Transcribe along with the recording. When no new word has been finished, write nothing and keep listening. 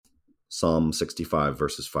Psalm 65,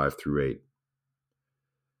 verses 5 through 8.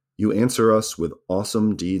 You answer us with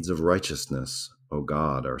awesome deeds of righteousness, O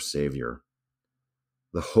God, our Savior,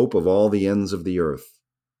 the hope of all the ends of the earth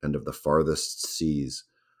and of the farthest seas,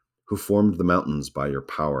 who formed the mountains by your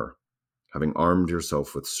power, having armed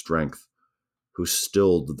yourself with strength, who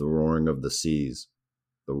stilled the roaring of the seas,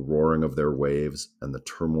 the roaring of their waves, and the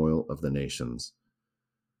turmoil of the nations.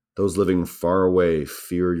 Those living far away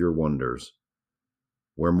fear your wonders.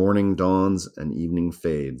 Where morning dawns and evening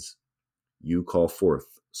fades, you call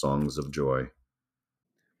forth songs of joy.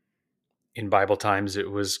 In Bible times,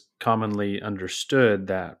 it was commonly understood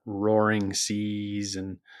that roaring seas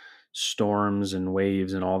and storms and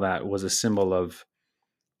waves and all that was a symbol of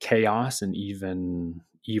chaos and even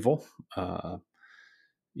evil. The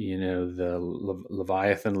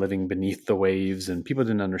Leviathan living beneath the waves, and people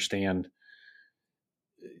didn't understand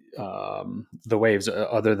the waves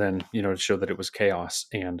other than, to show that it was chaos.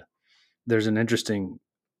 And there's an interesting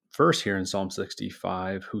verse here in Psalm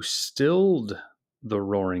 65, who stilled the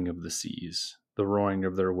roaring of the seas, the roaring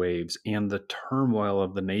of their waves, and the turmoil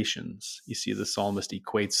of the nations. You see, the psalmist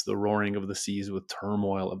equates the roaring of the seas with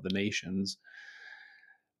turmoil of the nations.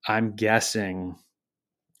 I'm guessing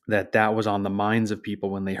that was on the minds of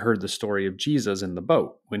people when they heard the story of Jesus in the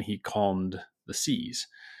boat, when he calmed the seas.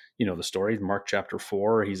 The story, Mark chapter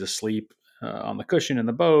 4, he's asleep on the cushion in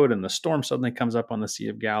the boat, and the storm suddenly comes up on the Sea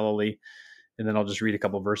of Galilee. And then I'll just read a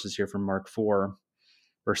couple verses here from Mark 4,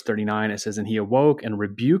 verse 39. It says, "And he awoke and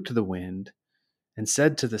rebuked the wind and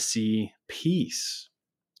said to the sea, 'Peace,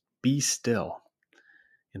 be still.'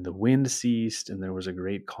 And the wind ceased, and there was a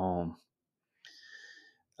great calm."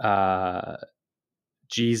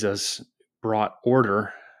 Jesus brought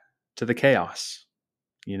order to the chaos.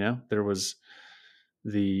 There was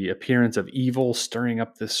the appearance of evil stirring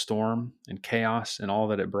up this storm and chaos and all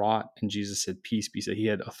that it brought. And Jesus said, "Peace be still." He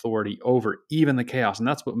had authority over even the chaos. And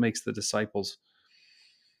that's what makes the disciples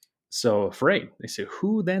so afraid. They say,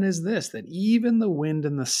 "Who then is this that even the wind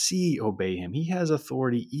and the sea obey him?" He has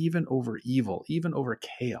authority even over evil, even over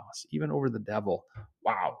chaos, even over the devil.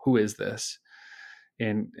 Wow, who is this?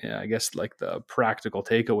 And I guess like the practical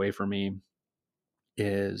takeaway for me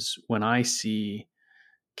is when I see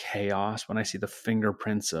chaos, when I see the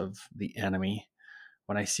fingerprints of the enemy,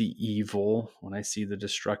 when I see evil, when I see the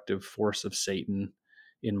destructive force of Satan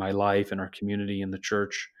in my life, in our community, in the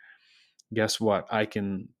church, guess what? I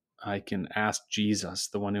can ask Jesus,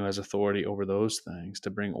 the one who has authority over those things, to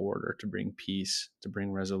bring order, to bring peace, to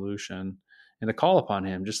bring resolution, and to call upon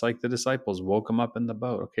him, just like the disciples woke him up in the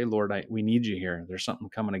boat. Okay, Lord, we need you here. There's something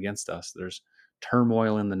coming against us. There's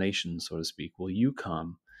turmoil in the nation, so to speak. Will you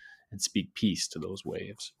come and speak peace to those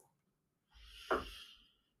waves?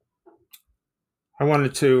 I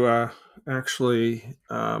wanted to actually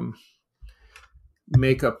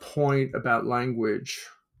make a point about language,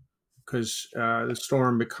 because the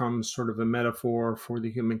storm becomes sort of a metaphor for the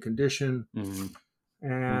human condition. Mm-hmm.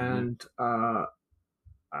 And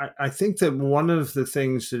I think that one of the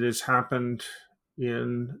things that has happened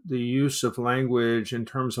in the use of language in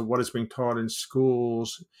terms of what is being taught in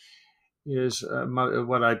schools is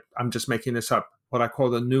I'm just making this up, what I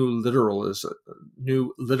call the new literalism.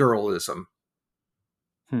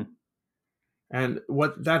 And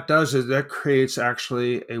what that does is that creates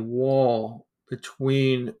actually a wall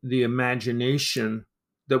between the imagination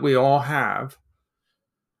that we all have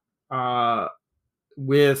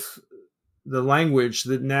with the language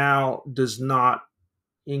that now does not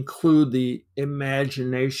include the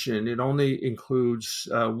imagination. It only includes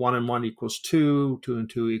 1 and 1 equals 2, 2 and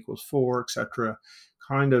 2 equals 4, etc.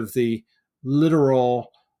 Kind of the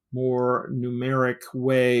literal, more numeric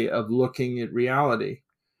way of looking at reality.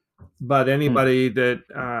 But anybody that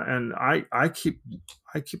and I keep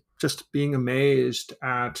just being amazed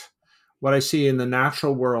at what I see in the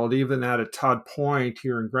natural world, even at a Todd Point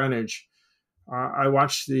here in Greenwich. I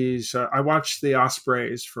watch the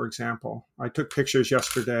ospreys, for example. I took pictures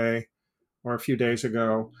yesterday or a few days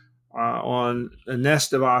ago on a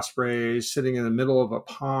nest of ospreys sitting in the middle of a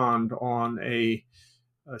pond on a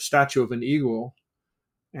statue of an eagle.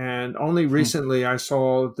 And only recently I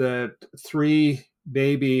saw that 3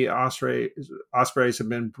 baby ospreys have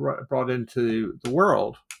been brought into the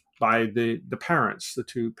world by the parents, the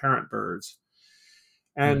 2 parent birds.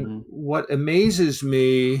 And what amazes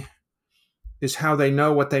me is how they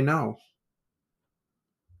know what they know.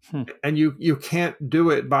 And you can't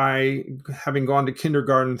do it by having gone to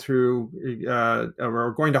kindergarten through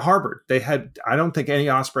or going to Harvard. I don't think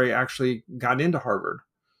any osprey actually got into Harvard.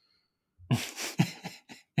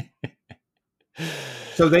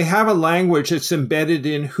 So they have a language that's embedded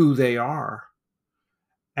in who they are.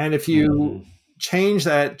 And if you change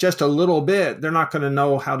that just a little bit, they're not going to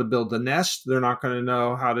know how to build the nest. They're not going to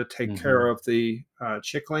know how to take care of the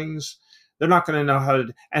chicklings. They're not going to know how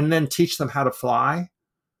to, and then teach them how to fly.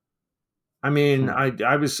 I mean,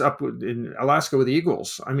 I was up in Alaska with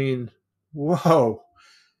eagles. I mean, whoa.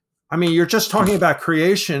 I mean, you're just talking about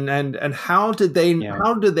creation and how do they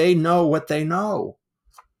know what they know?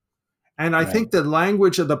 And I think the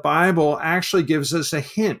language of the Bible actually gives us a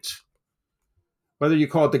hint. Whether you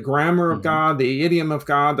call it the grammar of God, the idiom of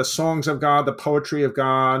God, the songs of God, the poetry of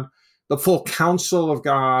God, the full counsel of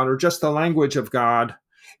God, or just the language of God,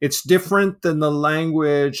 it's different than the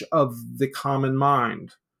language of the common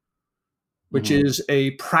mind, which is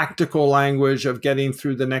a practical language of getting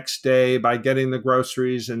through the next day by getting the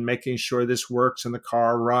groceries and making sure this works and the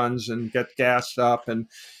car runs and get gassed up. And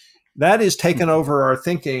that is taken over our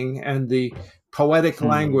thinking, and the poetic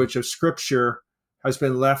language of Scripture has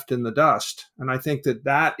been left in the dust. And I think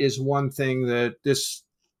that is one thing that this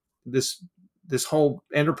whole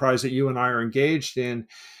enterprise that you and I are engaged in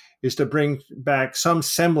is to bring back some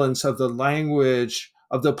semblance of the language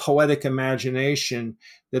of the poetic imagination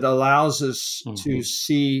that allows us to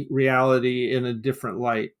see reality in a different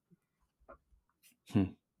light.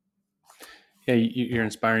 Yeah, you're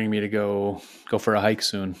inspiring me to go for a hike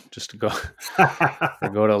soon, just to go or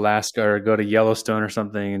go to Alaska or go to Yellowstone or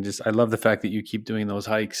something. And just, I love the fact that you keep doing those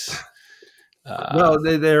hikes. Well,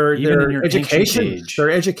 they're educations.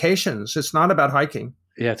 They're educations. It's not about hiking.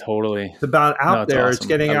 Yeah, totally. It's about out there. Awesome. It's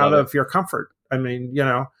getting out of your comfort. I mean,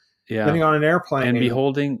 getting on an airplane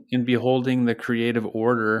and beholding the creative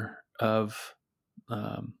order of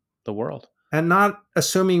the world, and not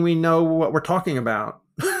assuming we know what we're talking about.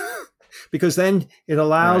 Because then it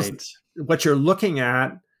allows what you're looking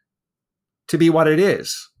at to be what it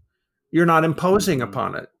is. You're not imposing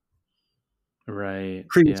upon it. Right.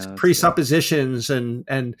 Presuppositions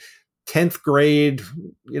and 10th grade,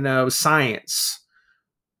 science.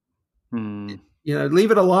 Leave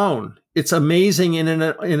it alone. It's amazing in and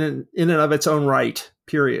of its own right.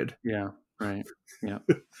 Period. Yeah. Right. Yeah.